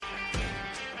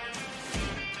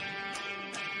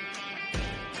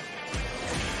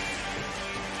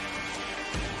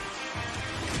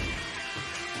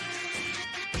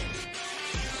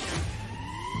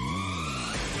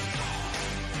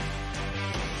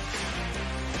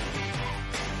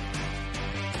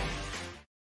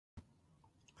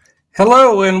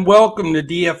Hello and welcome to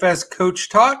DFS Coach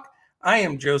Talk. I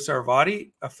am Joe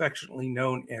Sarvati, affectionately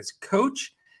known as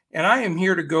Coach, and I am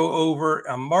here to go over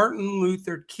a Martin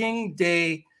Luther King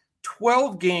Day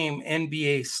 12-game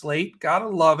NBA slate. Gotta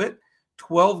love it.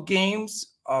 12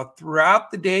 games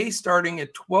throughout the day, starting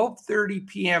at 12:30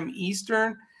 p.m.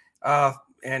 Eastern,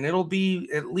 and it'll be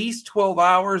at least 12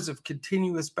 hours of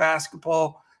continuous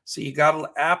basketball, so you gotta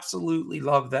absolutely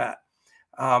love that.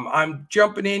 I'm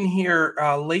jumping in here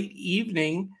late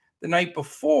evening the night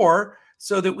before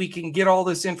so that we can get all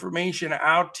this information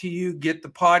out to you, get the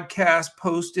podcast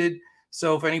posted.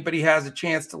 So if anybody has a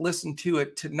chance to listen to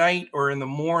it tonight or in the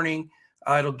morning,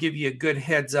 it'll give you a good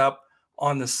heads up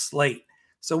on the slate.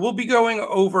 So we'll be going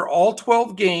over all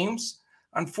 12 games.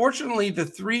 Unfortunately, the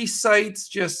three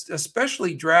sites,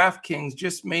 especially DraftKings,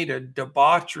 just made a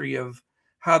debauchery of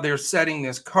how they're setting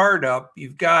this card up.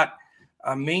 You've got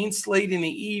a main slate in the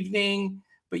evening,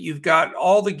 but you've got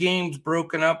all the games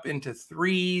broken up into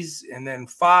threes and then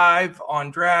five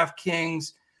on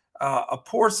DraftKings, a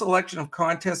poor selection of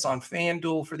contests on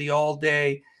FanDuel for the all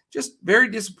day. Just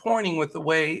very disappointing with the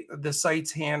way the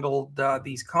sites handled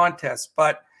these contests,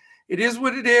 but it is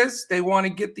what it is. They want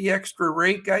to get the extra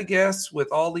rake, I guess,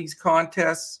 with all these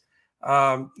contests.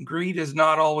 Greed is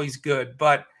not always good,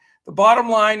 but the bottom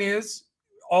line is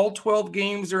all 12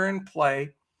 games are in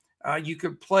play. You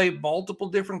could play multiple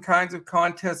different kinds of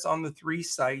contests on the three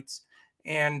sites,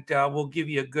 and we'll give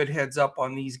you a good heads up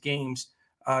on these games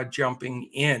jumping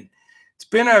in. It's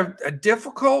been a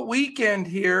difficult weekend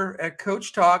here at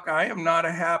Coach Talk. I am not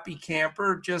a happy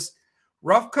camper, just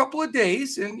rough couple of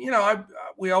days. And,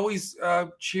 we always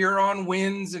cheer on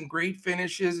wins and great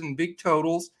finishes and big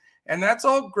totals, and that's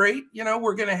all great.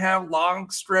 We're going to have long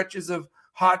stretches of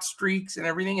hot streaks and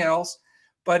everything else.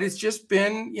 But it's just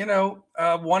been,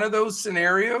 one of those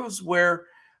scenarios where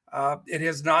it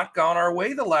has not gone our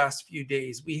way the last few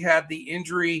days. We had the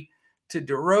injury to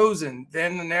DeRozan.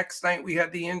 Then the next night we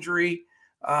had the injury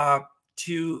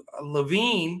to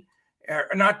LaVine.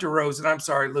 Not DeRozan, I'm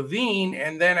sorry, LaVine.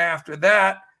 And then after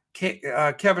that,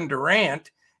 Kevin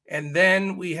Durant. And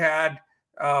then we had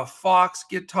Fox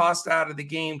get tossed out of the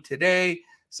game today.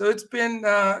 So it's been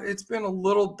a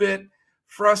little bit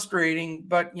frustrating,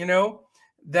 but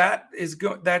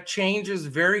that changes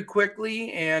very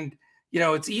quickly, and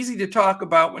it's easy to talk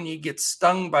about when you get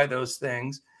stung by those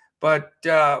things, but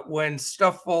when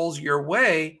stuff falls your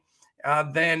way,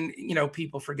 then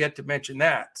people forget to mention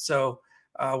that. So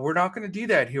we're not going to do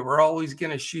that here. We're always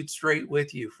going to shoot straight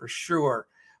with you for sure,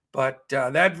 but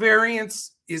that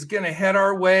variance is going to head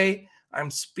our way.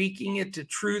 I'm speaking it to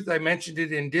truth. I mentioned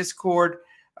it in Discord.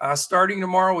 Starting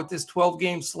tomorrow with this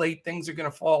 12-game slate, things are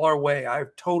going to fall our way. I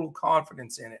have total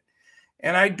confidence in it.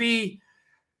 And I'd be,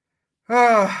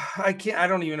 I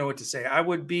don't even know what to say. I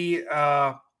would be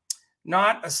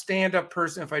not a stand-up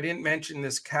person if I didn't mention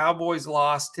this Cowboys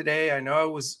loss today. I know I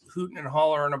was hooting and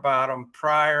hollering about them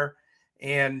prior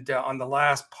and on the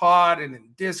last pod and in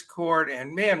Discord.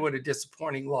 And man, what a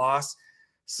disappointing loss.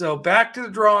 So back to the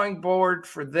drawing board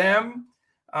for them.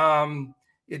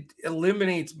 It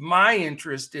eliminates my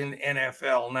interest in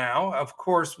NFL now. Of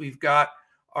course, we've got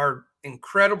our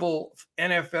incredible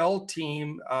NFL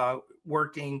team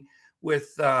working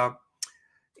with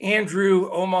Andrew,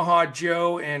 Omaha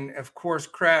Joe, and, of course,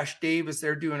 Crash Davis.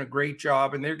 They're doing a great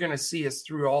job, and they're going to see us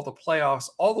through all the playoffs,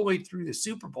 all the way through the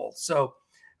Super Bowl. So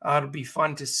it'll be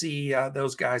fun to see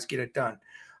those guys get it done.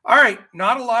 All right,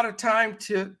 not a lot of time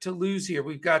to lose here.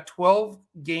 We've got 12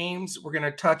 games. We're going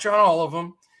to touch on all of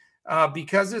them.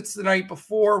 Because it's the night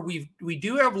before, we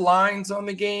do have lines on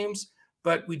the games,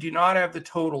 but we do not have the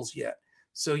totals yet.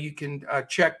 So you can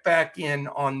check back in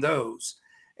on those.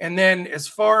 And then as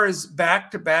far as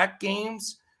back-to-back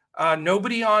games,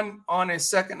 nobody on a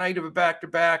second night of a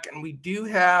back-to-back, and we do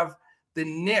have the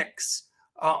Knicks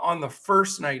on the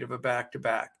first night of a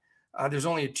back-to-back. There's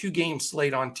only a 2-game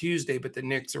slate on Tuesday, but the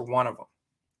Knicks are one of them.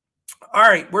 All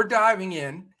right, we're diving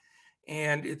in,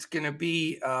 and it's going to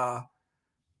be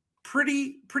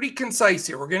pretty concise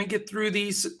here. We're going to get through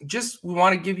these. We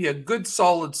want to give you a good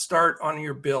solid start on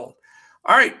your build.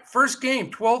 All right, first game,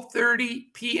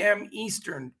 12:30 p.m.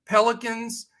 Eastern.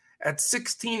 Pelicans at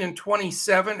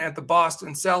 16-27 at the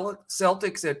Boston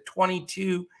Celtics at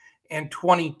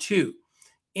 22-22.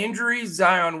 Injuries: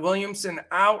 Zion Williamson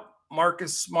out,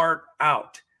 Marcus Smart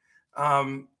out.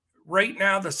 Right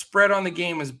now, the spread on the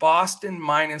game is Boston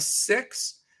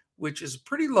 -6. Which is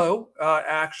pretty low,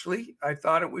 actually. I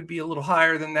thought it would be a little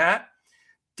higher than that.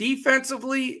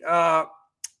 Defensively,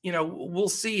 we'll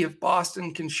see if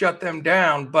Boston can shut them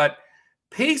down. But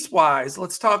pace-wise,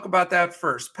 let's talk about that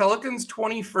first. Pelicans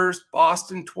 21st,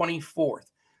 Boston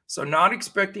 24th. So not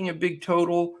expecting a big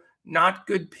total, not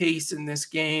good pace in this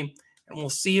game. And we'll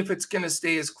see if it's going to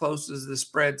stay as close as the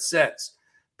spread says.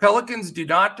 Pelicans do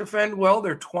not defend well.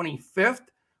 They're 25th.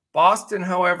 Boston,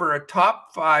 however, a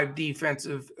top 5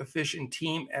 defensive efficient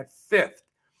team at 5th.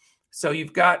 So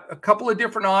you've got a couple of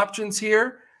different options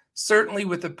here. Certainly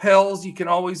with the Pels, you can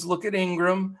always look at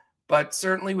Ingram, but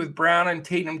certainly with Brown and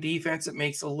Tatum defense, it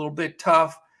makes it a little bit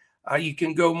tough. You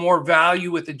can go more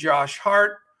value with the Josh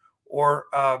Hart or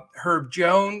Herb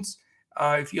Jones.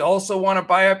 If you also want to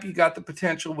buy up, you got the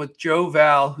potential with Joe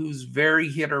Val, who's very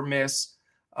hit or miss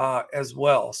as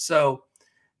well. So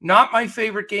not my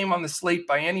favorite game on the slate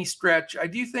by any stretch. I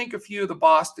do think a few of the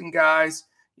Boston guys,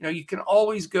 you can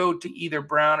always go to either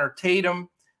Brown or Tatum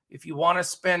if you want to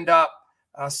spend up.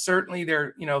 Certainly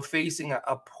they're, facing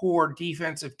a poor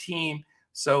defensive team.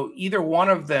 So either one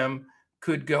of them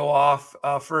could go off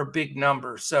for a big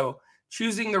number. So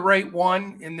choosing the right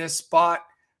one in this spot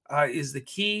is the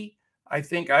key. I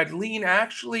think I'd lean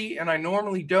actually, and I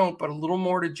normally don't, but a little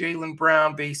more to Jaylen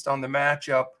Brown based on the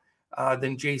matchup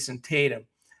than Jason Tatum.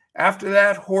 After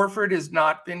that, Horford has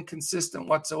not been consistent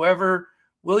whatsoever.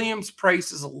 Williams'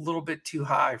 price is a little bit too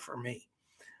high for me.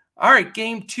 All right,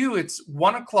 game 2, it's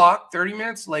 1 o'clock, 30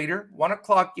 minutes later, 1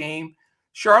 o'clock game.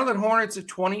 Charlotte Hornets at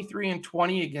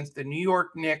 23-20 against the New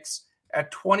York Knicks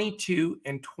at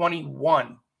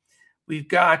 22-21. We've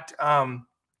got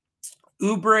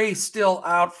Oubre still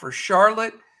out for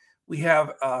Charlotte. We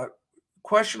have a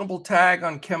questionable tag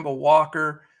on Kemba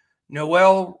Walker.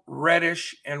 Noel,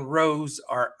 Reddish, and Rose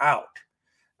are out.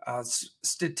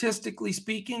 Statistically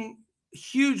speaking,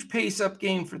 huge pace-up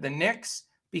game for the Knicks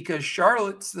because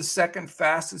Charlotte's the second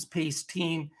fastest-paced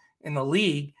team in the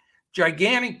league.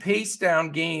 Gigantic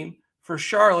pace-down game for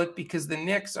Charlotte because the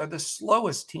Knicks are the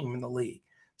slowest team in the league.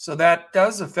 So that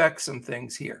does affect some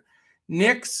things here.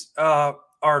 Knicks are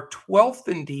 12th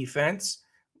in defense,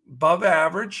 above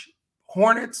average.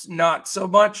 Hornets, not so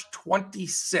much,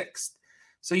 26th.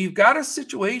 So you've got a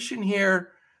situation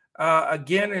here.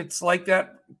 Again, it's like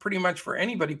that pretty much for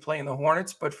anybody playing the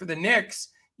Hornets. But for the Knicks,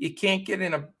 you can't get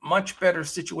in a much better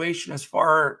situation as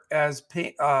far as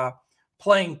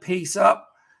playing pace up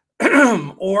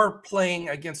or playing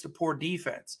against a poor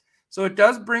defense. So it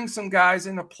does bring some guys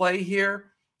into play here.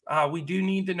 We do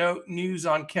need to know news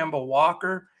on Kemba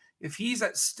Walker. If he's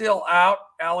still out,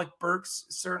 Alec Burks,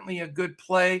 certainly a good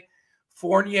play.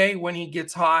 Fournier, when he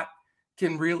gets hot,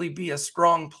 can really be a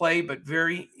strong play, but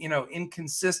very,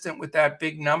 inconsistent with that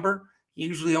big number. He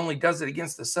usually only does it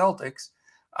against the Celtics.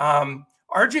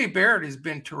 RJ Barrett has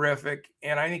been terrific,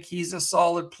 and I think he's a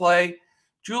solid play.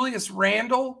 Julius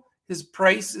Randle, his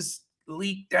price is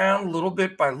leaked down little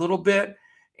bit by little bit.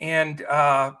 And,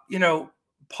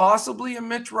 possibly a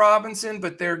Mitch Robinson,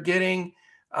 but they're getting,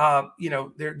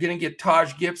 they're going to get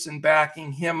Taj Gibson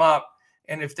backing him up.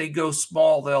 And if they go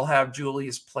small, they'll have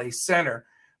Julius play center.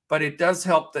 But it does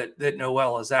help that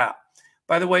Noel is out.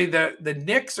 By the way, the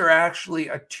Knicks are actually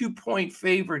a 2-point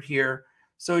favorite here.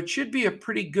 So it should be a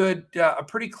pretty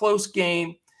close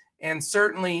game, and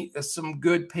certainly some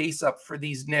good pace up for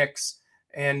these Knicks.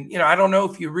 And, I don't know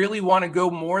if you really want to go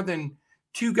more than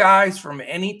 2 guys from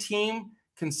any team,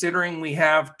 considering we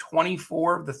have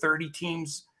 24 of the 30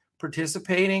 teams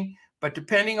participating. But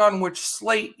depending on which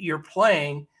slate you're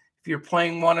playing, if you're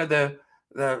playing one of the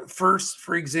first,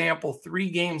 for example,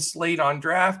 3-game slate on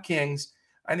DraftKings,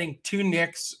 I think 2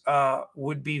 Knicks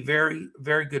would be very,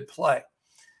 very good play.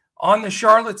 On the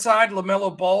Charlotte side,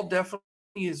 LaMelo Ball definitely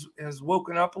has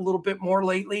woken up a little bit more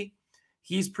lately.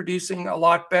 He's producing a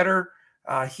lot better.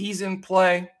 He's in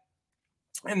play.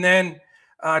 And then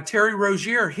Terry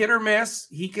Rozier, hit or miss.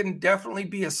 He can definitely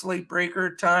be a slate breaker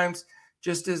at times,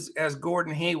 just as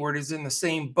Gordon Hayward is in the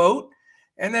same boat.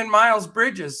 And then Miles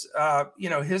Bridges,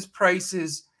 his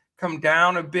prices come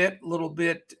down a little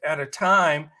bit at a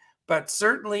time, but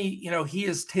certainly, he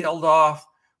has tailed off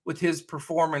with his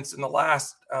performance in the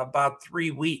last about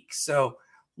 3 weeks. So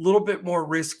a little bit more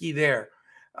risky there.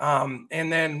 And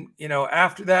then,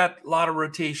 after that, a lot of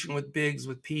rotation with bigs,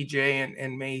 with PJ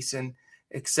and Mason,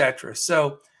 etc.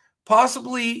 So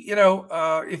possibly,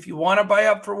 if you want to buy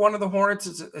up for one of the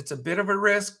Hornets, it's a bit of a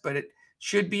risk, but it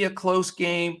should be a close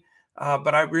game.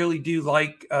 But I really do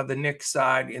like the Knicks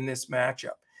side in this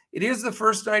matchup. It is the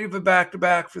first night of a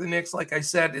back-to-back for the Knicks. Like I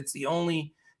said, it's the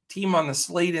only team on the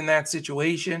slate in that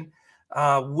situation.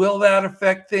 Will that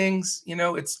affect things?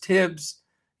 It's Tibbs.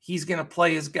 He's going to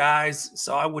play his guys,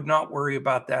 so I would not worry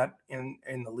about that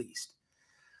in the least.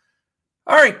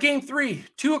 All right, game 3,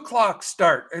 2 o'clock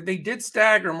start. They did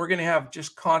stagger, and we're going to have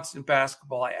just constant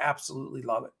basketball. I absolutely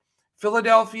love it.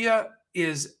 Philadelphia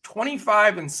is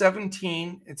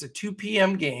 25-17. It's a 2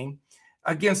 p.m. game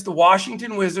against the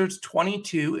Washington Wizards,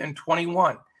 22 and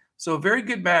 21. So a very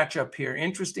good matchup here.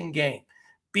 Interesting game.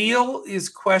 Beal is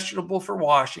questionable for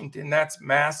Washington. That's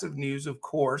massive news, of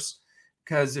course,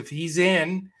 because if he's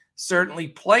in, certainly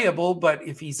playable, but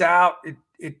if he's out,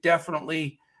 it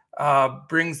definitely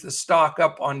brings the stock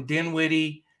up on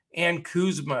Dinwiddie and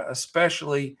Kuzma,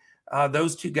 especially.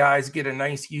 Those two guys get a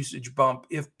nice usage bump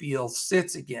if Beal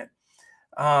sits again.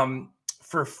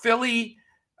 For Philly,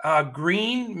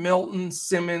 Green, Milton,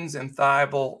 Simmons, and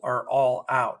Thibault are all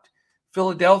out.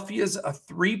 Philadelphia's a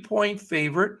 3-point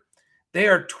favorite. They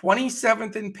are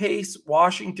 27th in pace,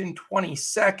 Washington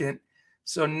 22nd.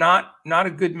 So not a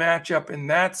good matchup in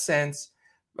that sense.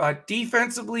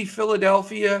 Defensively,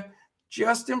 Philadelphia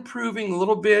just improving a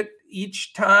little bit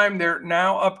each time. They're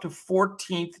now up to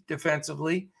 14th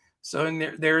defensively. So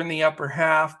they're in the upper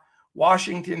half.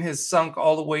 Washington has sunk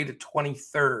all the way to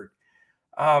 23rd.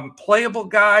 Playable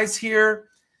guys here,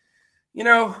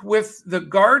 with the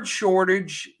guard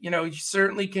shortage, you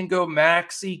certainly can go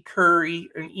Maxey, Curry,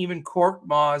 and even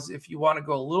Korkmaz if you want to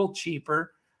go a little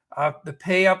cheaper. The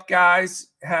pay-up guys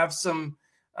have some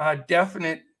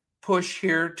definite push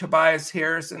here. Tobias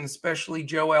Harris and especially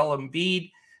Joel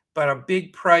Embiid, but a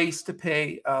big price to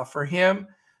pay for him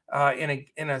in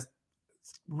a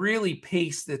really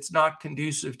pace that's not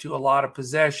conducive to a lot of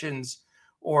possessions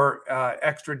or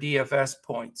extra DFS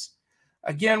points.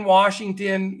 Again,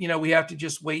 Washington, we have to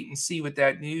just wait and see what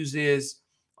that news is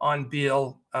on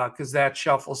Beal because that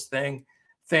shuffles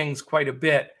things quite a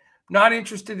bit. Not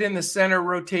interested in the center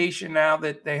rotation now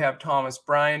that they have Thomas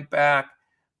Bryant back.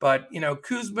 But,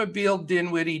 Kuzma, Beal,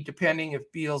 Dinwiddie, depending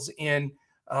if Beal's in,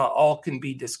 all can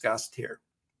be discussed here.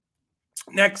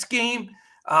 Next game,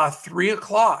 3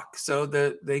 o'clock. So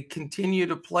they continue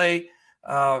to play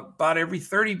about every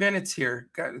 30 minutes here.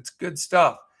 It's good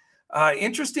stuff.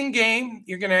 Interesting game.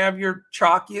 You're going to have your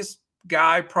chalkiest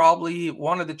guy, probably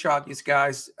one of the chalkiest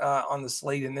guys on the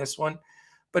slate in this one.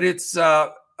 But it's,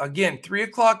 again, 3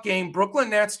 o'clock game. Brooklyn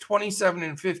Nets 27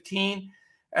 and 15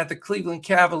 at the Cleveland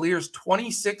Cavaliers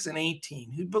 26 and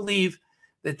 18. Who'd believe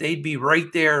that they'd be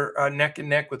right there neck and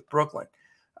neck with Brooklyn?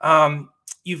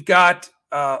 You've got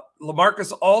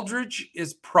LaMarcus Aldridge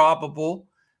is probable.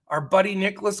 Our buddy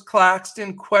Nicholas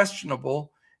Claxton,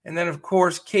 questionable. And then, of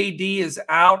course, KD is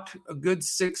out a good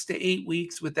 6 to 8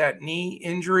 weeks with that knee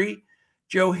injury.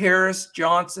 Joe Harris,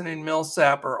 Johnson, and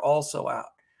Millsap are also out.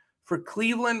 For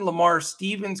Cleveland, Lamar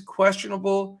Stevens,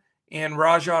 questionable, and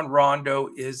Rajon Rondo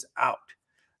is out.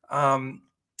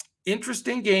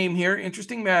 Interesting game here,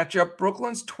 interesting matchup.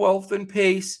 Brooklyn's 12th in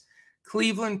pace,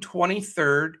 Cleveland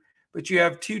 23rd, but you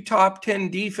have two top 10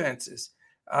 defenses.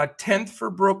 10th for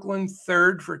Brooklyn,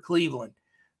 3rd for Cleveland.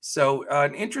 So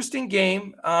an interesting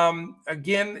game.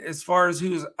 Again, as far as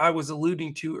who I was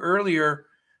alluding to earlier,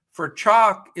 for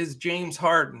chalk is James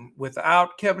Harden.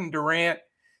 Without Kevin Durant,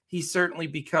 he certainly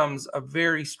becomes a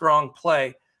very strong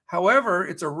play. However,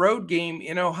 it's a road game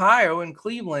in Ohio and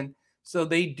Cleveland, so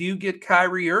they do get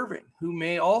Kyrie Irving, who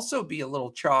may also be a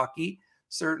little chalky,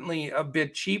 certainly a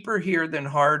bit cheaper here than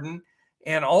Harden,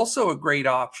 and also a great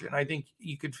option. I think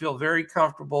you could feel very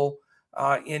comfortable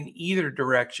in either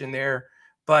direction there,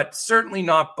 but certainly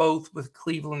not both with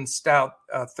Cleveland's stout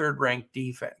third-ranked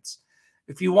defense.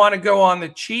 If you want to go on the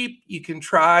cheap, you can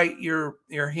try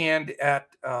your hand at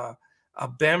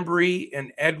Bembry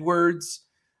and Edwards.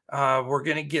 We're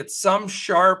going to get some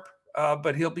Sharp,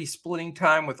 but he'll be splitting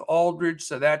time with Aldridge,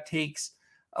 so that takes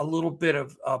a little bit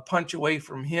of punch away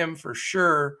from him for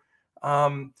sure.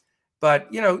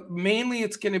 But, mainly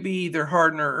it's going to be either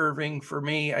Harden or Irving for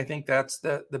me. I think that's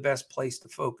the best place to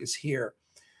focus here.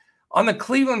 On the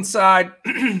Cleveland side,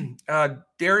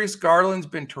 Darius Garland's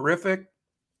been terrific.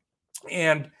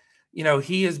 And,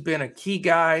 he has been a key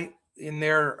guy in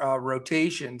their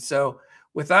rotation. So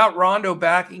without Rondo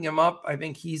backing him up, I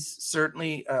think he's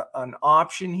certainly an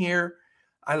option here.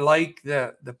 I like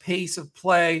the pace of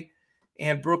play,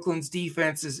 and Brooklyn's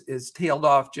defense is tailed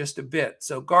off just a bit.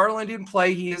 So Garland in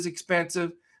play, he is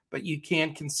expensive, but you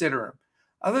can consider him.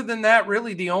 Other than that,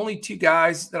 really the only two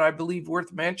guys that I believe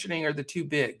worth mentioning are the two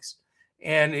bigs.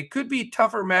 And it could be a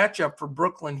tougher matchup for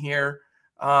Brooklyn here,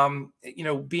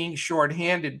 being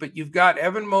shorthanded. But you've got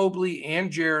Evan Mobley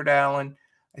and Jared Allen.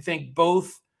 I think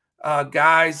both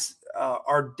guys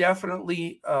are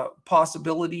definitely a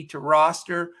possibility to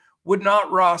roster. Would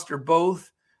not roster both,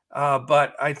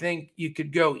 but I think you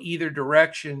could go either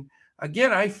direction.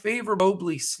 Again, I favor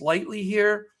Mobley slightly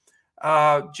here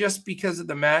just because of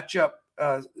the matchup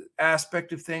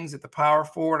aspect of things at the power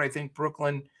forward. I think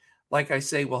Brooklyn, like I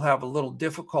say, will have a little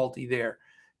difficulty there.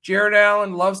 Jared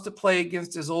Allen loves to play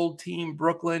against his old team,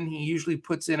 Brooklyn. He usually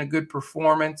puts in a good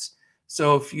performance.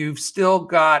 So if you've still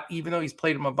got, even though he's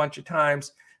played him a bunch of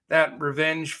times, that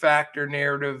revenge factor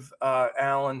narrative,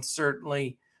 Allen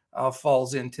certainly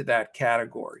falls into that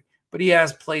category. But he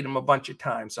has played him a bunch of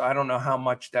times, so I don't know how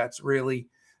much that's really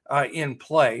in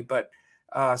play. But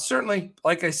certainly,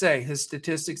 like I say, his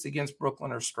statistics against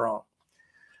Brooklyn are strong.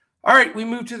 All right, we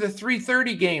move to the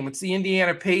 3:30 game. It's the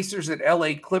Indiana Pacers at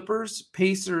LA Clippers.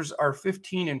 Pacers are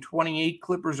 15-28.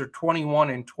 Clippers are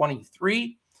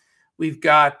 21-23. We've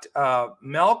got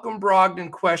Malcolm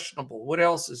Brogdon questionable. What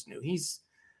else is new? He's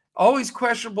always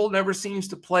questionable, never seems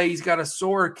to play. He's got a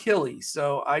sore Achilles,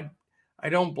 so I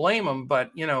don't blame him.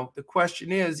 But, the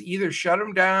question is either shut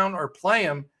him down or play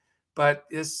him. But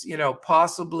this,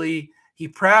 possibly he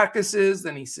practices,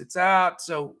 then he sits out.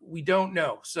 So we don't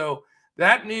know. So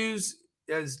that news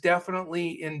is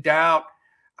definitely in doubt.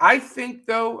 I think,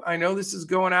 though, I know this is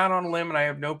going out on a limb and I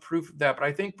have no proof of that, but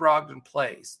I think Brogdon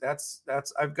plays. That's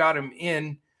I've got him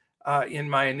in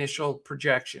my initial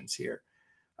projections here.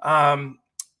 Brogdon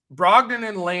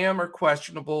and Lamb are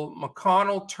questionable.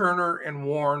 McConnell, Turner, and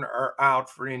Warren are out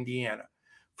for Indiana.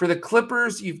 For the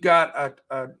Clippers, you've got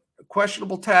a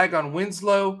questionable tag on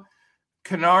Winslow,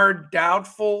 Kennard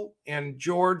doubtful, and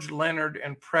George, Leonard,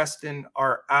 and Preston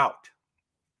are out.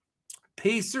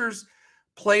 Pacers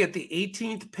play at the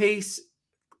 18th pace,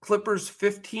 Clippers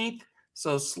 15th,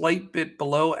 so slight bit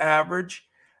below average.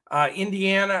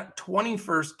 Indiana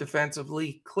 21st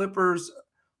defensively, Clippers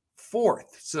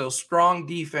 4th, so strong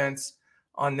defense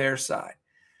on their side.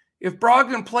 If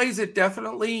Brogdon plays, it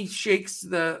definitely shakes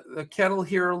the kettle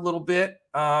here a little bit.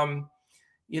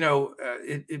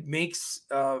 It makes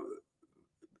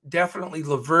definitely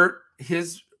LeVert,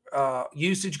 his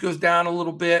usage goes down a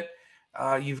little bit.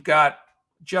 You've got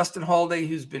Justin Holiday,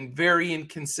 who's been very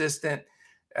inconsistent.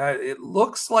 It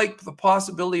looks like the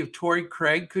possibility of Torrey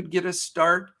Craig could get a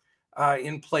start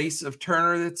in place of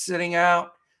Turner that's sitting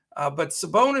out. But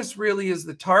Sabonis really is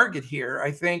the target here. I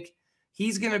think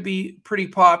he's going to be pretty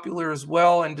popular as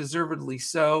well, and deservedly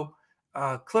so.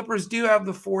 Clippers do have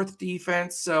the 4th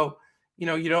defense, so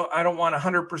I don't want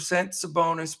 100%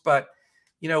 Sabonis, but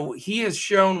he has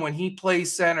shown when he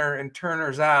plays center and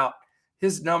Turner's out,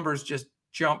 his numbers just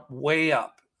jump way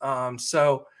up.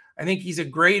 So I think he's a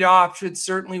great option,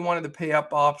 certainly one of the pay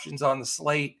up options on the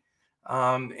slate,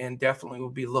 and definitely will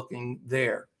be looking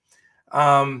there.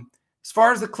 As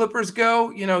far as the Clippers go,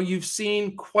 you've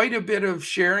seen quite a bit of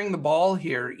sharing the ball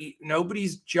here.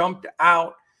 Nobody's jumped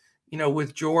out,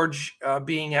 with George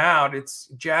being out. It's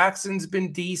Jackson's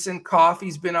been decent.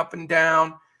 Coffey's been up and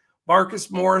down.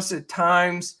 Marcus Morris at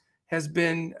times has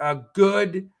been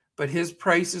good, but his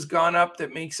price has gone up.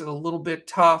 That makes it a little bit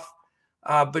tough.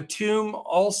 Batum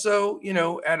also,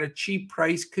 at a cheap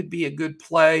price could be a good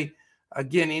play.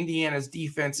 Again, Indiana's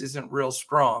defense isn't real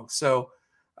strong. So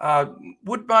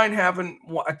wouldn't mind having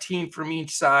a team from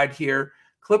each side here.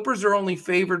 Clippers are only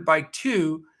favored by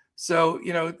 2. So,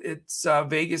 it's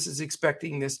Vegas is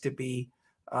expecting this to be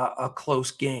a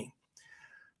close game.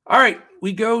 All right,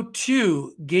 we go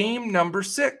to game number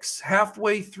 6.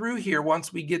 Halfway through here,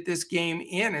 once we get this game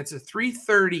in, it's a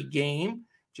 3:30 game,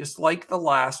 just like the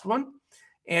last one.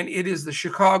 And it is the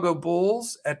Chicago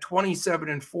Bulls at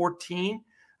 27-14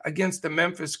 against the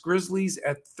Memphis Grizzlies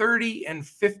at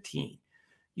 30-15.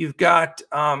 You've got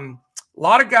a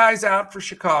lot of guys out for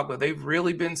Chicago. They've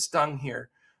really been stung here.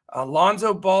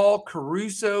 Lonzo Ball,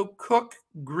 Caruso, Cook,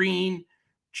 Green,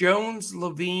 Jones,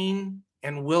 Levine,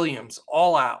 and Williams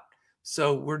all out.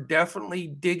 So we're definitely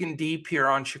digging deep here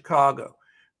on Chicago.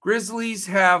 Grizzlies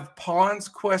have Pons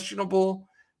questionable,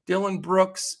 Dillon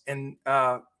Brooks, and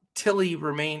Tilly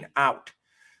remain out.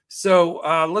 So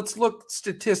let's look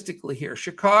statistically here.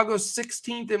 Chicago's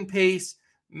 16th in pace,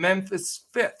 Memphis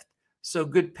 5th. So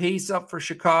good pace up for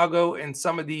Chicago and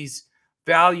some of these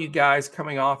value guys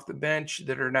coming off the bench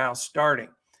that are now starting.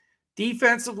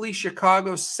 Defensively,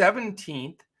 Chicago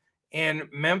 17th and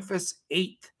Memphis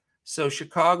 8th. So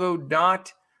Chicago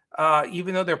not,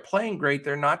 even though they're playing great,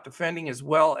 they're not defending as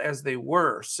well as they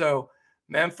were. So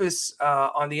Memphis,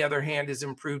 on the other hand, has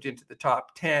improved into the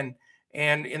top 10.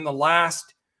 And in the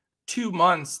last 2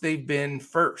 months, they've been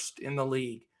first in the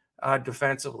league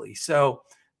defensively. So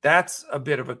that's a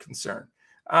bit of a concern.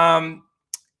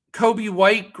 Kobe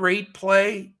White, great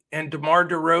play, and DeMar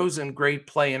DeRozan, great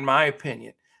play, in my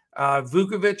opinion.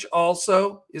 Vukovic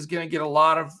also is going to get a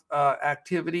lot of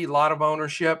activity, a lot of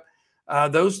ownership.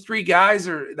 Those 3 guys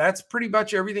that's pretty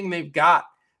much everything they've got.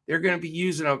 They're going to be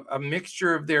using a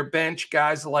mixture of their bench,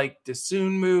 guys like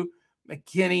Dosunmu,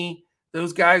 McKinney.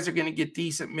 Those guys are going to get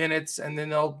decent minutes, and then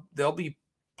they'll be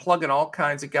plugging all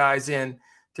kinds of guys in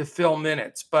to fill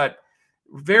minutes. But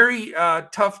very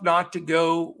tough not to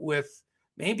go with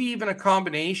maybe even a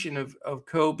combination of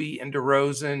Kobe and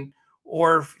DeRozan,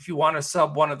 or if you want to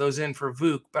sub one of those in for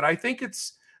Vuk. But I think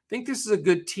this is a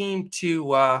good team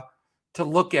to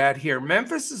look at here.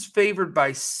 Memphis is favored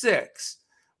by 6,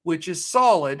 which is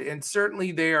solid, and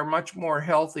certainly they are much more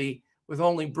healthy with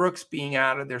only Brooks being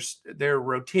out of their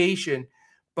rotation.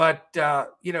 But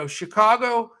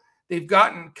Chicago, they've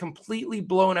gotten completely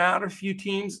blown out a few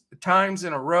times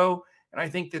in a row, and I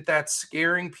think that's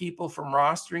scaring people from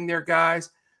rostering their guys.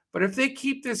 But if they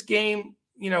keep this game,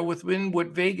 within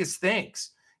what Vegas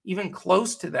thinks, even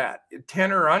close to that,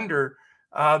 10 or under,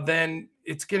 then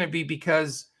it's going to be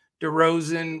because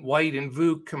DeRozan, White, and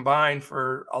Vuk combined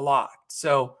for a lot.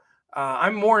 So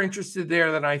I'm more interested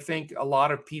there than I think a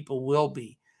lot of people will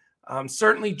be.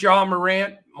 Certainly Ja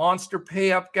Morant, monster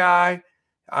pay-up guy.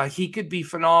 He could be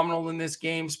phenomenal in this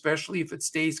game, especially if it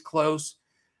stays close.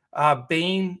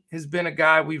 Bane has been a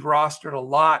guy we've rostered a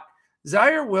lot.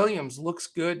 Zaire Williams looks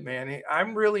good, man.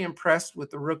 I'm really impressed with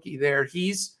the rookie there.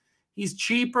 He's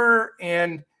cheaper,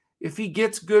 and if he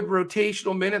gets good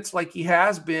rotational minutes like he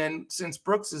has been since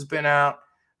Brooks has been out,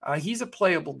 he's a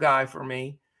playable guy for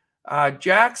me.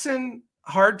 Jackson,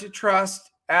 hard to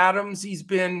trust. Adams, he's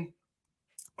been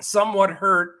somewhat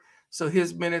hurt, so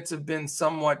his minutes have been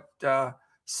somewhat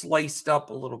sliced up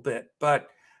a little bit. But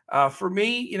for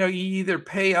me, you either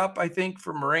pay up, I think,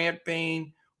 for Morant,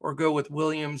 Bane, or go with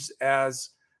Williams as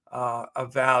a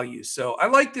value. So I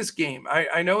like this game.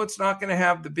 I know it's not going to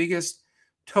have the biggest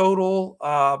total,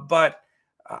 but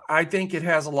I think it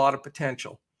has a lot of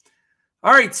potential.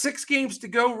 All right, 6 games to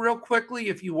go real quickly.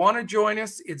 If you want to join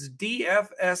us, it's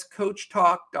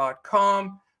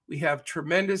dfscoachtalk.com. We have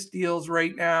tremendous deals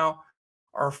right now.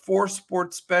 Our 4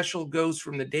 sports special goes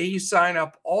from the day you sign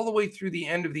up all the way through the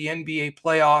end of the NBA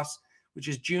playoffs, which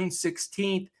is June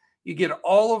 16th. You get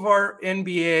all of our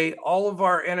NBA, all of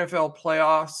our NFL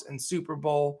playoffs and Super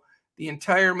Bowl, the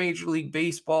entire Major League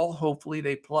Baseball. Hopefully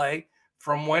they play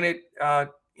from when it, the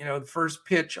first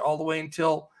pitch all the way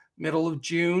until middle of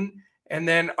June. And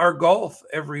then our golf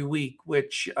every week,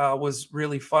 which was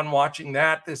really fun watching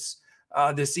that this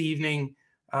evening.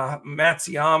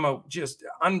 Matsuyama, just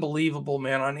unbelievable,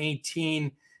 man, on 18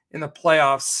 in the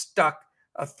playoffs, stuck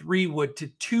a 3-wood to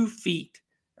 2 feet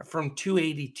from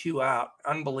 282 out.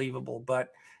 Unbelievable. But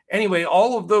anyway,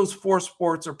 all of those 4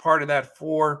 sports are part of that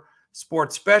 4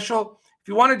 sports special. If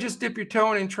you want to just dip your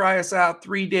toe in and try us out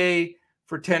 3-day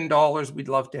for $10, we'd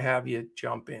love to have you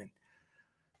jump in.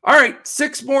 All right,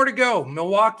 6 more to go.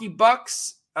 Milwaukee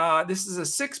Bucks. This is a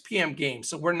 6 p.m. game.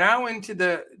 So we're now into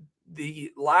the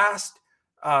last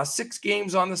 6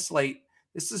 games on the slate.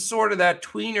 This is sort of that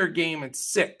tweener game at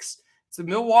 6. It's the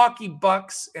Milwaukee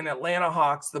Bucks and Atlanta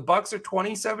Hawks. The Bucks are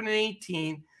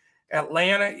 27-18.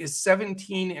 Atlanta is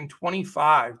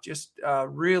 17-25. Just a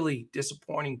really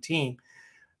disappointing team.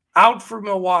 Out for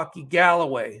Milwaukee,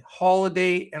 Galloway,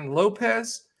 Holiday, and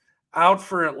Lopez. Out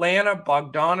for Atlanta,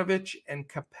 Bogdanovich and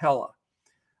Capella.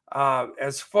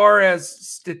 As far as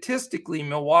statistically,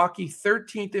 Milwaukee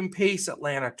 13th in pace,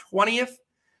 Atlanta 20th.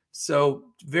 So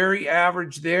very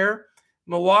average there.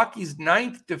 Milwaukee's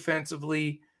 9th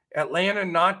defensively. Atlanta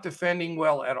not defending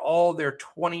well at all. They're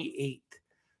 28th.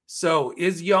 So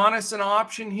is Giannis an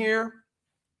option here?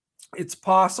 It's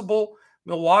possible.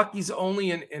 Milwaukee's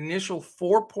only an initial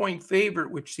 4-point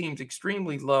favorite, which seems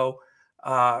extremely low,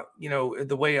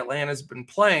 the way Atlanta's been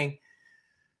playing.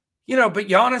 But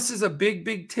Giannis is a big,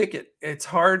 big ticket. It's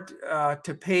hard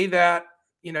to pay that,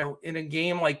 in a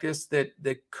game like this that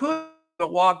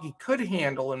Milwaukee could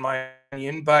handle, in my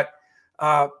opinion. But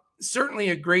certainly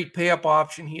a great pay-up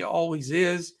option. He always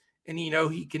is. And,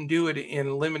 he can do it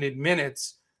in limited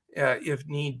minutes if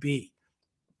need be.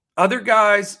 Other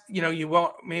guys, you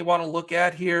may want to look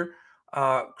at here,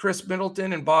 Chris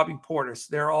Middleton and Bobby Portis.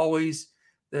 They're always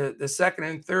the second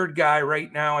and third guy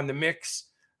right now in the mix,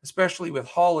 especially with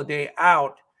Holiday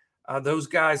out. Those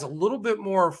guys a little bit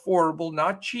more affordable,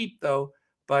 not cheap though,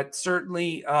 but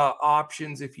certainly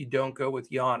options if you don't go with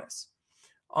Giannis.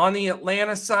 On the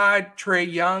Atlanta side,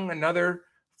 Trae Young, another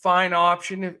fine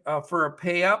option for a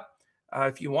pay-up.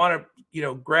 If you want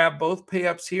to, grab both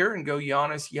pay-ups here and go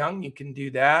Giannis Young, you can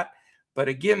do that. But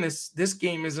again, this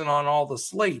game isn't on all the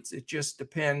slates. It just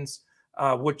depends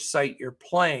which site you're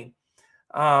playing.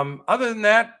 Other than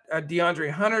that,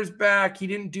 DeAndre Hunter's back. He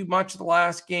didn't do much the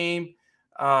last game.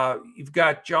 You've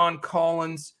got John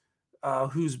Collins,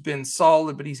 who's been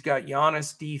solid, but he's got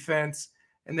Giannis defense.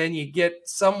 And then you get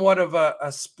somewhat of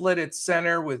a split at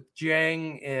center with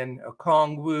Jang and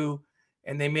Okongwu,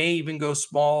 and they may even go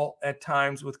small at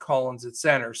times with Collins at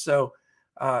center. So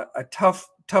a tough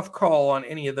call on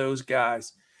any of those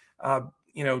guys.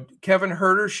 Kevin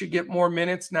Huerter should get more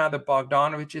minutes now that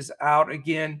Bogdanovich is out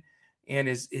again, and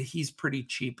he's pretty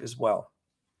cheap as well.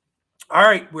 All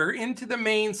right, we're into the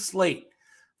main slate.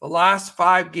 The last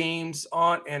 5 games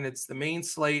and it's the main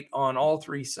slate on all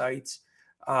 3 sites.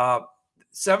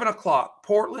 7 o'clock,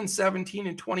 Portland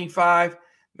 17-25,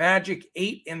 Magic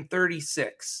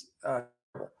 8-36.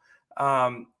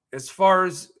 As far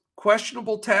as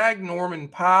questionable tag, Norman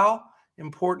Powell,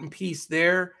 important piece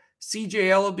there. CJ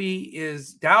Ellaby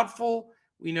is doubtful.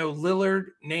 We know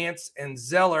Lillard, Nance, and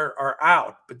Zeller are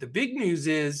out. But the big news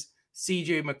is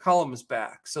CJ McCollum is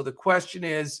back. So the question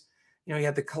is, he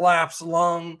had the collapsed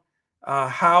lung.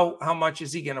 How much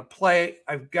is he going to play?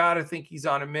 I've got to think he's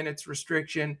on a minutes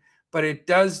restriction, but it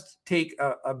does take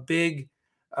a big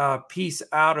piece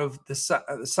out of the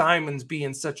Simons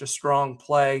being such a strong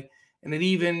play. And it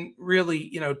even really,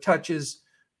 touches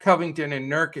Covington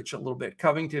and Nurkic a little bit.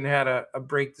 Covington had a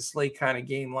break the slate kind of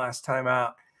game last time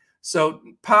out. So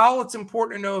Powell, it's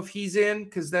important to know if he's in,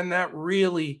 because then that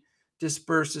really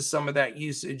disperses some of that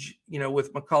usage,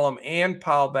 with McCollum and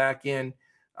Powell back in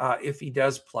if he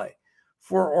does play.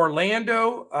 For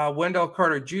Orlando, Wendell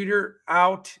Carter Jr.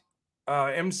 out,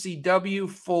 MCW,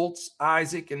 Fultz,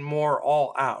 Isaac, and Moore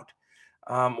all out.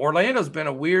 Orlando's been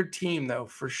a weird team, though,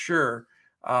 for sure.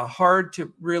 Hard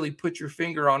to really put your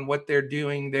finger on what they're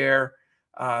doing there.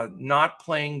 Not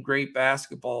playing great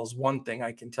basketball is one thing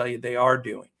I can tell you they are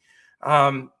doing.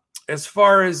 As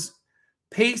far as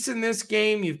pace in this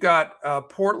game, you've got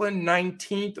Portland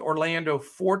 19th, Orlando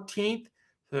 14th.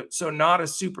 So not a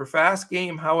super fast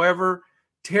game. However,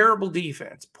 terrible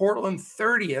defense. Portland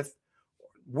 30th,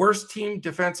 worst team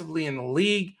defensively in the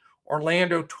league.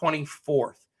 Orlando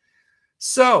 24th.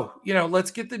 So,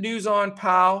 let's get the news on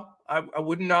Powell. I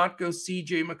would not go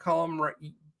CJ McCollum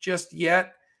just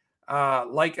yet.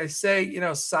 Like I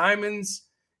say, Simons,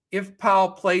 if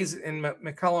Powell plays and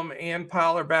McCollum and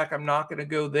Powell are back, I'm not going to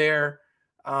go there.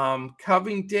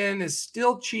 Covington is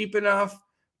still cheap enough,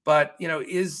 but, you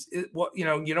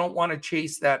don't want to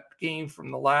chase that game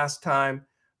from the last time,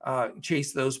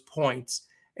 chase those points.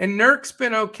 And Nurk's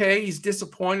been okay. He's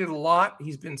disappointed a lot.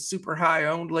 He's been super high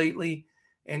owned lately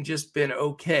and just been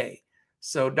okay.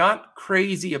 So not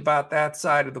crazy about that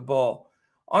side of the ball.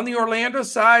 On the Orlando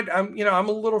side, I'm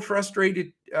a little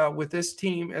frustrated with this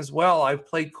team as well. I've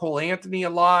played Cole Anthony a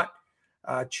lot,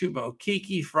 Chuma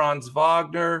Okeke, Franz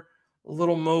Wagner, a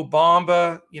little Mo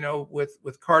Bamba,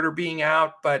 with Carter being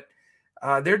out, but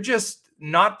they're just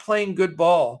not playing good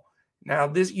ball.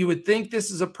 Now, you would think this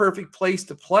is a perfect place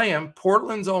to play him.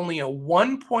 Portland's only a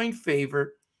 1-point favorite.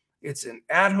 It's an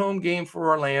at-home game for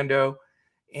Orlando.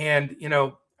 And,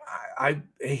 I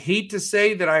hate to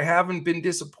say that I haven't been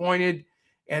disappointed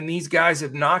and these guys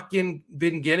have not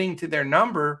been getting to their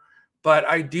number, but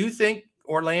I do think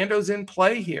Orlando's in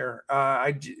play here.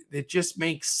 It just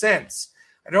makes sense.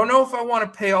 I don't know if I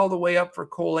want to pay all the way up for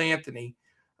Cole Anthony.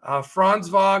 Franz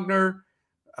Wagner,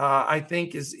 I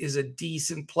think, is a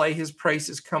decent play. His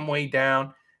prices come way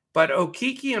down. But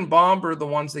Okeke and Bamba are the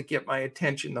ones that get my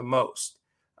attention the most.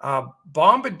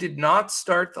 Bamba did not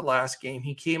start the last game.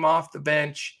 He came off the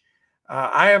bench.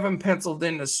 I have him penciled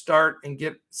in to start and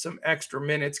get some extra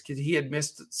minutes because he had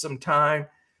missed some time.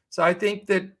 So I think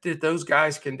that those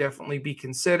guys can definitely be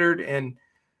considered. And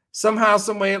somehow,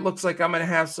 some way, it looks like I'm going to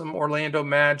have some Orlando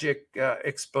Magic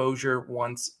exposure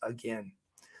once again.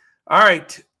 All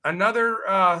right, another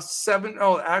 7.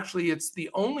 Oh, actually, it's the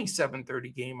only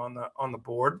 7:30 game on the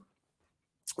board.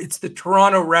 It's the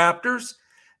Toronto Raptors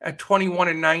at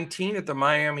 21-19 at the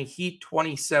Miami Heat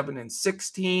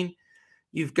 27-16.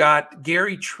 You've got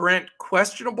Gary Trent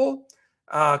questionable,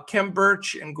 Khem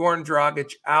Birch and Goran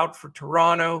Dragic out for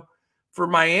Toronto. For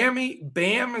Miami,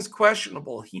 Bam is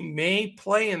questionable. He may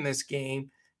play in this game,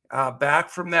 back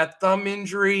from that thumb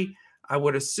injury. I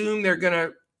would assume they're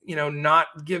going to, not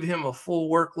give him a full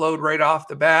workload right off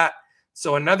the bat.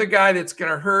 So another guy that's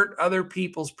going to hurt other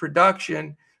people's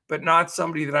production, but not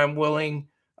somebody that I'm willing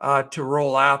to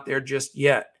roll out there just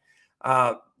yet.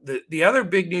 The other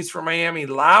big news for Miami,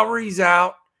 Lowry's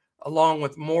out, along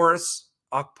with Morris,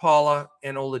 Okpala,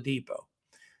 and Oladipo.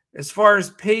 As far as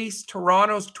pace,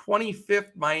 Toronto's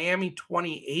 25th, Miami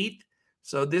 28th.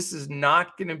 So this is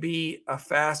not going to be a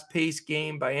fast-paced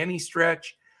game by any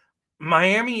stretch.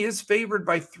 Miami is favored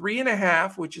by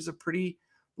 3.5, which is a pretty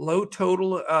low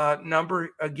total number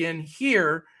again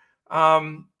here.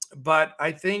 But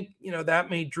I think, that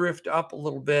may drift up a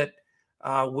little bit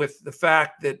with the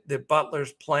fact that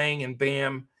Butler's playing and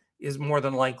Bam is more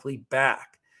than likely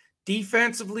back.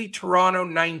 Defensively, Toronto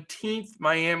 19th,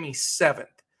 Miami 7th.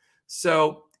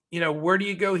 So, where do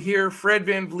you go here? Fred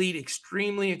VanVleet,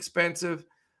 extremely expensive.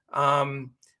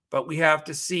 but we have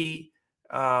to see,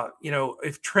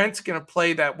 if Trent's going to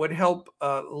play. That would help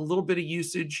a little bit of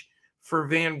usage for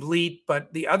Van Vliet,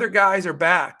 but the other guys are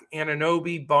back,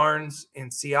 Anunoby, Barnes,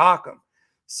 and Siakam.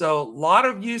 So a lot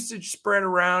of usage spread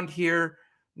around here,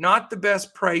 not the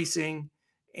best pricing,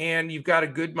 and you've got a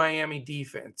good Miami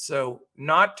defense. So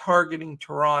not targeting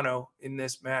Toronto in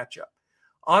this matchup.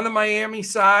 On the Miami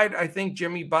side, I think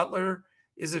Jimmy Butler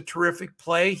is a terrific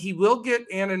play. He will get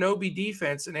Anunoby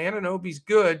defense, and Anunoby's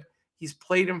good. He's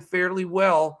played him fairly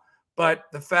well, but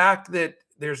the fact that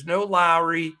there's no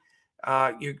Lowry,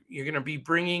 you're going to be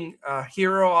bringing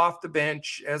Hero off the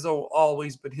bench as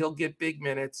always, but he'll get big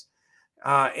minutes.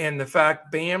 And the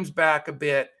fact Bam's back a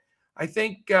bit, I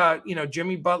think,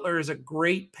 Jimmy Butler is a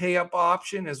great pay-up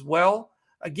option as well.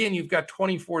 Again, you've got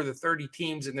 24 to 30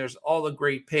 teams, and there's all the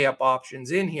great pay-up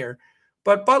options in here.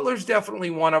 But Butler's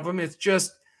definitely one of them. It's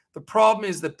just the problem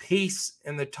is the pace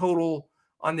and the total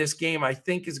on this game, I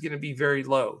think, is going to be very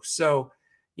low. So,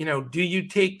 do you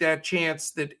take that chance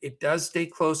that it does stay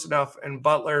close enough and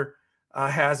Butler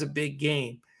has a big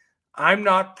game? I'm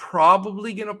not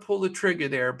probably going to pull the trigger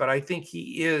there, but I think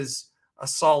he is a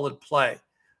solid play.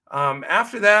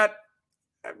 After that,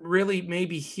 really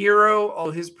maybe Hero,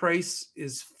 although his price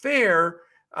is fair,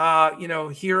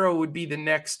 Hero would be the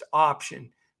next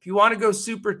option. If you want to go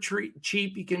super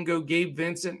cheap, you can go Gabe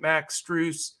Vincent, Max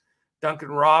Strus, Duncan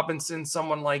Robinson,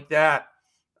 someone like that,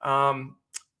 and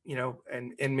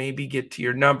maybe get to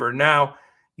your number. Now,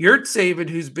 Yurtseven,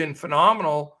 who's been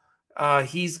phenomenal,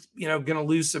 he's, going to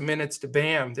lose some minutes to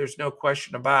Bam. There's no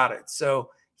question about it. So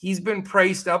he's been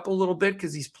priced up a little bit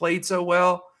because he's played so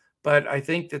well, but I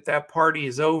think that party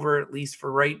is over, at least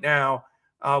for right now,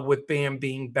 with Bam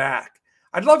being back.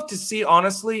 I'd love to see,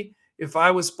 honestly, if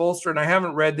I was Spoelstra, and I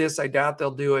haven't read this, I doubt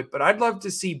they'll do it, but I'd love to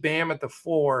see Bam at the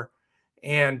 4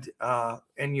 and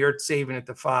Yurtseven at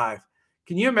the 5.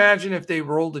 Can you imagine if they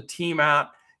rolled a team out?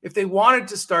 If they wanted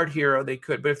to start Hero, they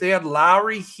could. But if they had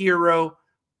Lowry, Hero,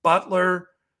 Butler,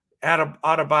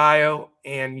 Adebayo,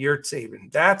 and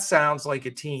Yurtseven, that sounds like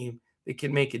a team that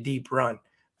can make a deep run.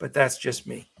 But that's just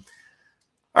me.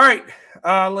 All right,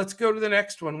 let's go to the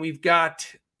next one. We've got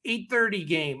 8:30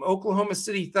 game, Oklahoma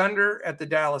City Thunder at the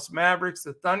Dallas Mavericks.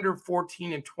 The Thunder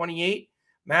 14-28.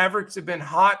 Mavericks have been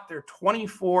hot. They're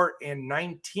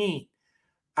 24-19.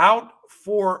 Out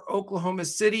for Oklahoma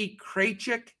City,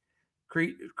 Krejcik.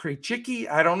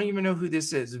 I don't even know who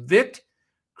this is. Vit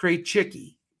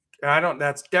Krejciki.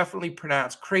 That's definitely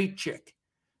pronounced Krejcik.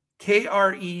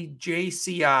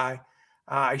 Krejci.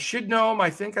 I should know him. I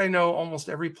think I know almost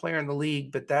every player in the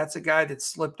league, but that's a guy that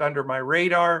slipped under my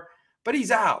radar. But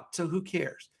he's out, so who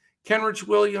cares? Kenrich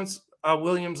Williams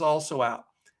also out.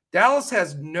 Dallas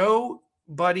has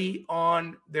nobody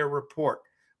on their report,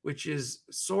 which is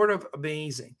sort of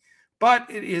amazing. But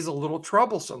it is a little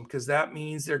troublesome because that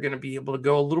means they're going to be able to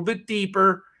go a little bit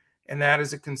deeper, and that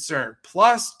is a concern.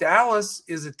 Plus, Dallas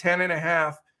is a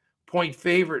 10.5-point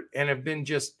favorite and have been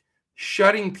just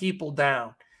shutting people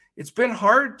down. It's been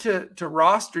hard to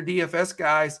roster DFS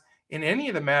guys in any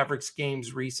of the Mavericks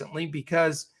games recently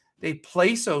because they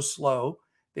play so slow,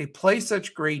 they play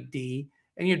such great D,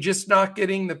 and you're just not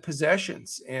getting the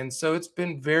possessions. And so it's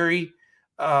been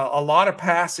a lot of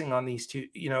passing on these two,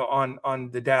 on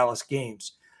the Dallas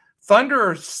games. Thunder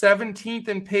are 17th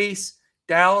in pace.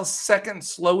 Dallas, second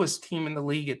slowest team in the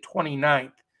league at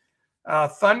 29th.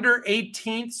 Thunder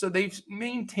 18th, so they've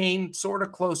maintained sort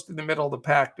of close to the middle of the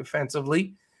pack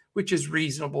defensively, which is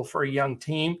reasonable for a young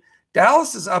team.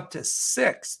 Dallas is up to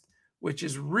 6th, which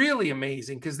is really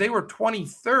amazing because they were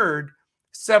 23rd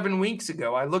 7 weeks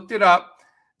ago. I looked it up.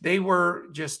 They were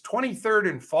just 23rd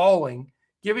and falling,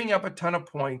 giving up a ton of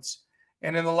points.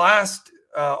 And in the last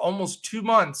almost 2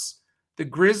 months, the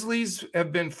Grizzlies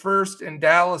have been first and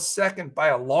Dallas second by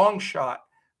a long shot.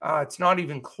 It's not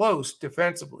even close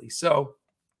defensively. So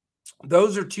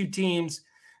those are two teams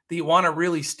that you want to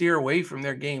really steer away from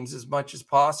their games as much as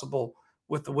possible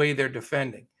with the way they're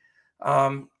defending.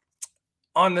 Again,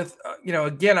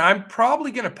 I'm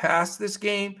probably going to pass this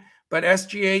game, but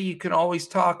SGA, you can always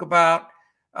talk about.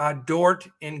 Dort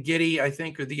and Giddey, I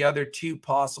think, are the other two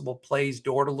possible plays.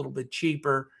 Dort a little bit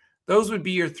cheaper. Those would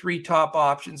be your 3 top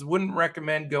options. Wouldn't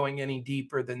recommend going any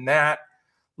deeper than that.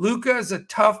 Luka is a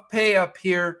tough pay up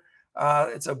here.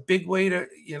 It's a big way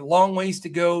long ways to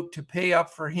go to pay up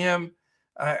for him.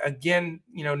 Again,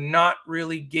 not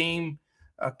really game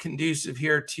conducive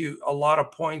here to a lot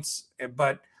of points,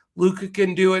 but Luka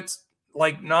can do it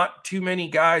like not too many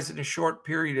guys in a short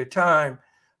period of time.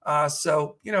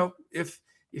 So,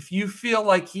 if you feel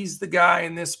like he's the guy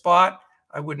in this spot,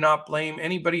 I would not blame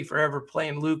anybody for ever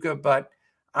playing Luka, but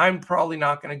I'm probably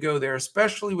not going to go there,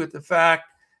 especially with the fact,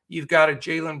 You've got a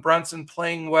Jalen Brunson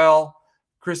playing well.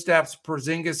 Kristaps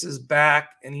Porzingis is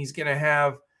back, and he's going to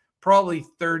have probably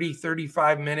 30,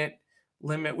 35-minute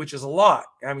limit, which is a lot.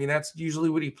 I mean, that's usually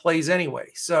what he plays anyway.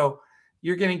 So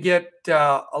you're going to get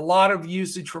a lot of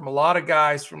usage from a lot of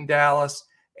guys from Dallas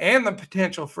and the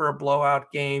potential for a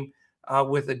blowout game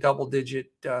with a double-digit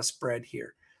spread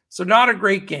here. So not a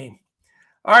great game.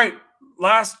 All right,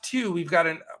 last two. We've got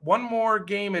one more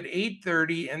game at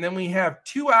 8:30, and then we have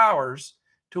 2 hours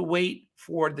to wait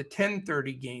for the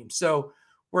 10:30 game. So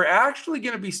we're actually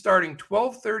going to be starting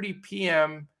 12:30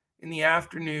 p.m. in the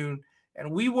afternoon,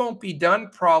 and we won't be done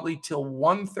probably till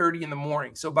 1:30 in the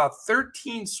morning. So about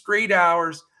 13 straight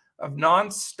hours of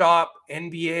nonstop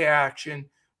NBA action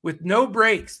with no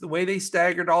breaks. The way they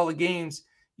staggered all the games,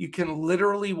 you can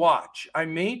literally watch. I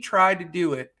may try to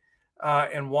do it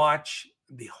and watch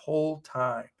the whole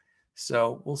time.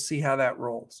 So we'll see how that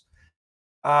rolls.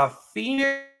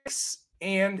 Phoenix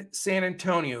and San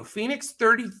Antonio. Phoenix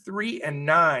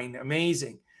 33-9.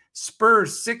 Amazing.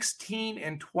 Spurs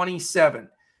 16-27.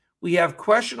 We have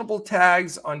questionable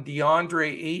tags on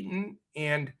DeAndre Ayton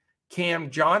and Cam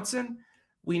Johnson.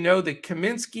 We know that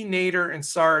Kaminsky, Nader, and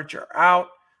Sarge are out.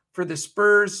 For the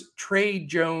Spurs, Trey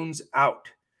Jones out.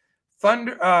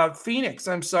 Phoenix,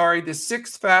 the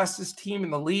sixth fastest team in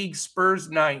the league, Spurs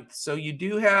 9th. So you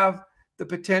do have the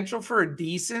potential for a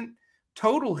decent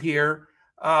total here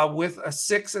with a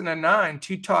 6 and a 9,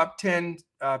 two top 10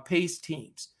 pace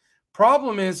teams.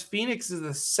 Problem is Phoenix is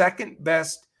the second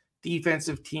best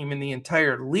defensive team in the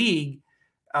entire league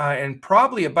and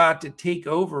probably about to take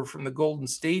over from the Golden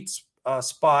State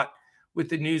spot with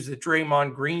the news that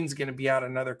Draymond Green's going to be out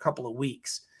another couple of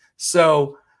weeks.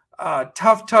 So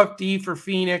tough D for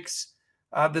Phoenix.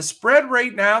 The spread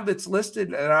right now that's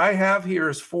listed that I have here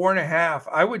is 4.5.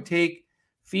 I would take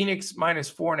Phoenix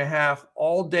minus 4.5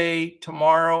 all day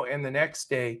tomorrow and the next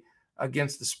day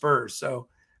against the Spurs. So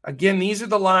again, these are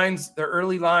the lines, the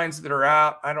early lines that are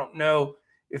out. I don't know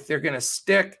if they're going to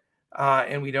stick,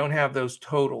 and we don't have those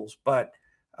totals. But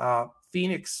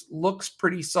Phoenix looks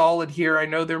pretty solid here. I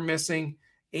know they're missing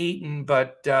Ayton,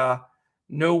 but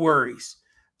no worries.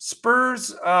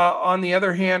 Spurs, on the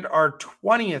other hand, are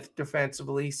 20th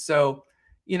defensively. So,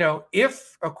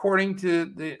 if according to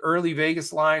the early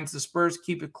Vegas lines, the Spurs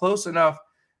keep it close enough,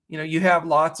 you have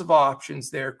lots of options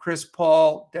there. Chris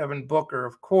Paul, Devin Booker,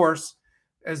 of course,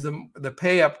 as the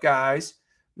pay-up guys.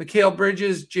 Mikal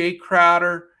Bridges, Jay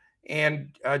Crowder, and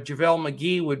JaVale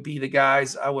McGee would be the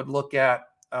guys I would look at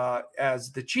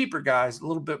as the cheaper guys, a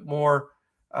little bit more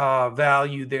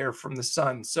value there from the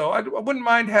Suns. So I wouldn't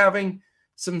mind having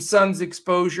some Suns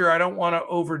exposure. I don't want to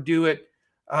overdo it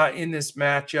in this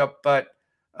matchup, but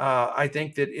I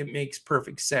think that it makes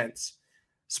perfect sense.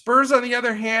 Spurs, on the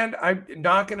other hand, I'm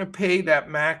not going to pay that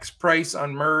max price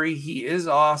on Murray. He is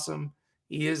awesome.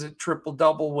 He is a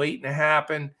triple-double waiting to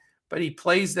happen, but he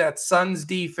plays that Suns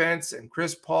defense and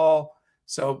Chris Paul,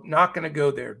 so not going to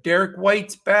go there. Derek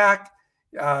White's back.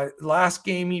 Last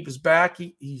game he was back.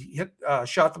 He hit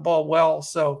shot the ball well,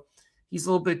 so he's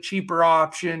a little bit cheaper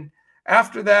option.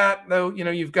 After that, though,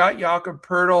 you've got Jakob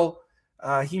Poeltl.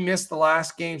 He missed the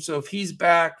last game, so if he's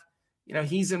back,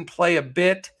 he's in play a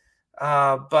bit.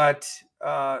 But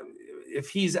if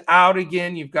he's out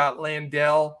again, you've got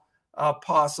Landell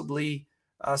possibly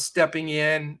stepping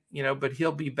in, but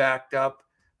he'll be backed up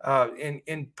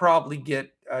and probably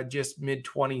get just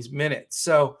mid-20s minutes.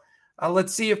 So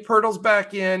let's see if Poeltl's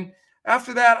back in.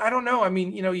 After that, I don't know. I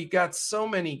mean, you got so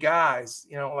many guys,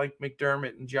 like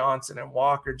McDermott and Johnson and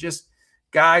Walker, just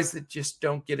guys that just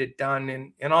don't get it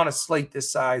done. And on a slate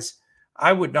this size,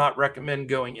 I would not recommend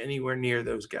going anywhere near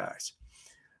those guys.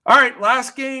 All right,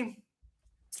 last game,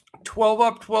 12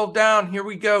 up, 12 down. Here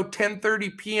we go,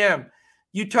 10:30 p.m.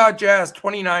 Utah Jazz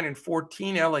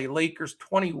 29-14, LA Lakers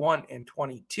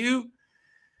 21-22.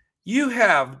 You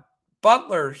have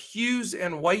Butler, Hughes,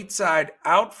 and Whiteside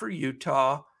out for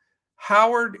Utah.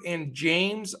 Howard and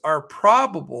James are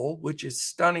probable, which is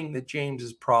stunning that James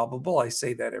is probable. I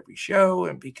say that every show,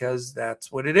 and because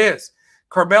that's what it is.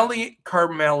 Carmelo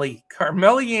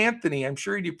Anthony, I'm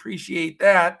sure you'd appreciate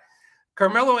that.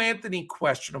 Carmelo Anthony,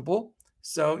 questionable.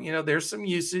 So, there's some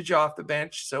usage off the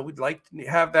bench, so we'd like to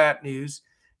have that news.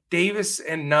 Davis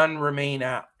and Nunn remain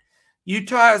out.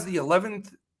 Utah has the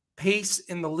 11th pace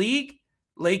in the league.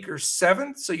 Lakers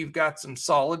 7th, so you've got some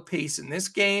solid pace in this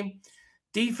game.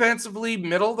 Defensively,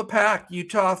 middle of the pack,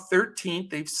 Utah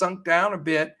 13th. They've sunk down a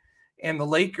bit, and the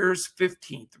Lakers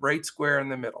 15th, right square in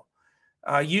the middle.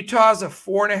 Utah's a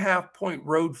 4.5-point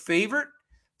road favorite,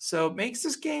 so it makes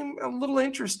this game a little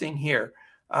interesting here.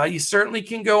 You certainly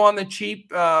can go on the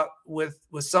cheap with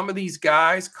some of these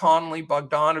guys, Conley,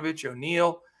 Bogdanovich,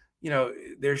 O'Neal.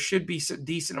 there should be some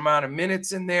decent amount of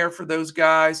minutes in there for those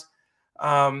guys.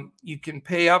 You can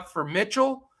pay up for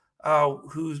Mitchell,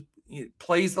 who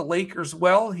plays the Lakers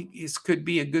well. This could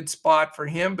be a good spot for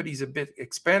him, but he's a bit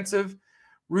expensive.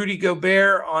 Rudy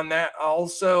Gobert on that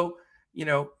also,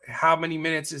 how many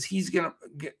minutes is he's going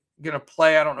to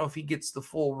play? I don't know if he gets the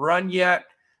full run yet,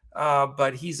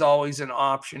 but he's always an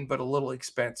option, but a little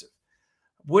expensive.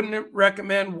 Wouldn't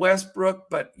recommend Westbrook,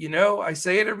 but I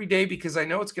say it every day because I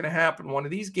know it's going to happen. One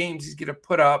of these games, he's going to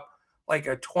put up like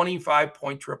a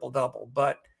 25-point triple-double,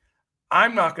 but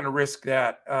I'm not going to risk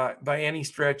that by any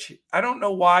stretch. I don't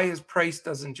know why his price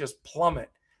doesn't just plummet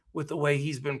with the way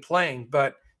he's been playing,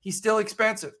 but he's still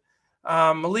expensive.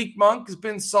 Malik Monk has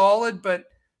been solid, but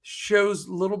shows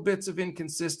little bits of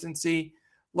inconsistency.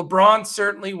 LeBron,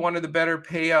 certainly one of the better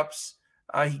pay-ups.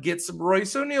 He gets some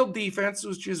Royce O'Neal defense,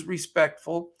 which is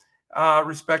respectable,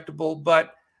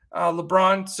 but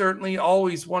LeBron certainly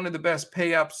always one of the best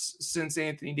pay-ups since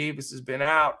Anthony Davis has been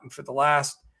out. And for the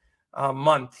last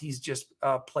month, he's just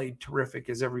played terrific,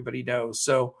 as everybody knows.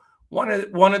 So one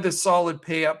of the solid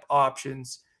pay-up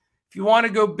options. If you want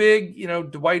to go big,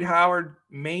 Dwight Howard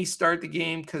may start the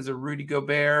game because of Rudy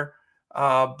Gobert.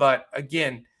 But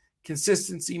again,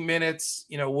 consistency minutes,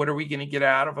 what are we going to get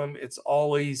out of him? It's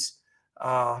always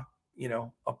a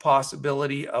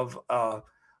possibility of a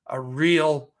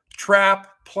real trap.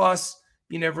 Plus,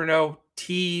 you never know,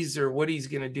 tease or what he's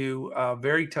going to do.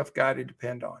 Very tough guy to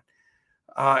depend on.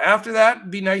 After that,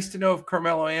 it'd be nice to know if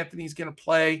Carmelo Anthony's going to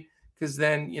play, because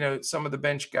then, some of the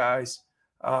bench guys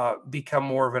become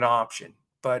more of an option.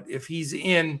 But if he's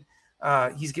in,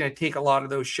 he's going to take a lot of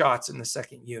those shots in the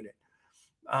second unit.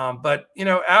 But,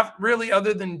 really,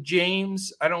 other than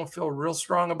James, I don't feel real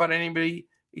strong about anybody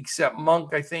except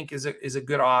Monk. I think is a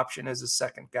good option as a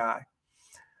second guy.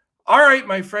 All right,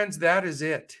 my friends, that is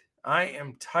it. I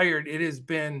am tired. It has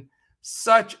been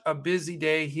such a busy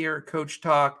day here at Coach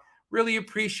Talk. Really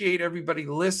appreciate everybody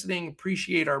listening.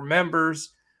 Appreciate our members.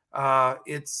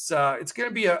 It's going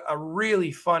to be a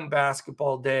really fun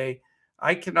basketball day.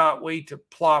 I cannot wait to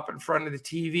plop in front of the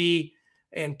TV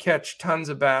and catch tons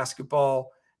of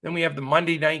basketball. Then we have the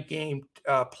Monday night game,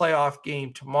 playoff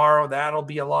game tomorrow. That'll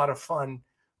be a lot of fun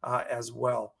as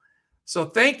well. So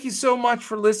thank you so much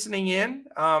for listening in.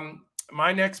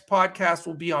 My next podcast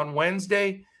will be on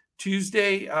Wednesday.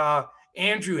 Tuesday,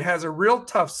 Andrew has a real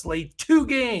tough slate, 2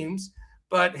 games,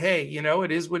 but hey,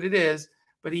 it is what it is.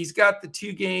 But he's got the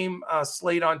 2-game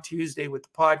slate on Tuesday with the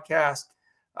podcast,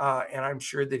 and I'm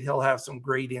sure that he'll have some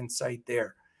great insight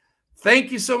there.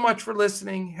 Thank you so much for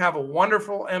listening. Have a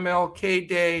wonderful MLK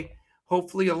Day.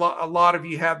 Hopefully a lot of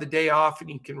you have the day off and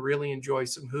you can really enjoy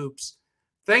some hoops.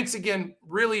 Thanks again.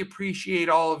 Really appreciate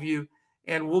all of you.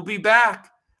 And we'll be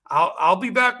back. I'll be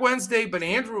back Wednesday, but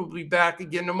Andrew will be back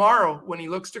again tomorrow when he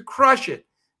looks to crush it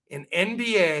in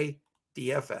NBA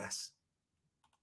DFS.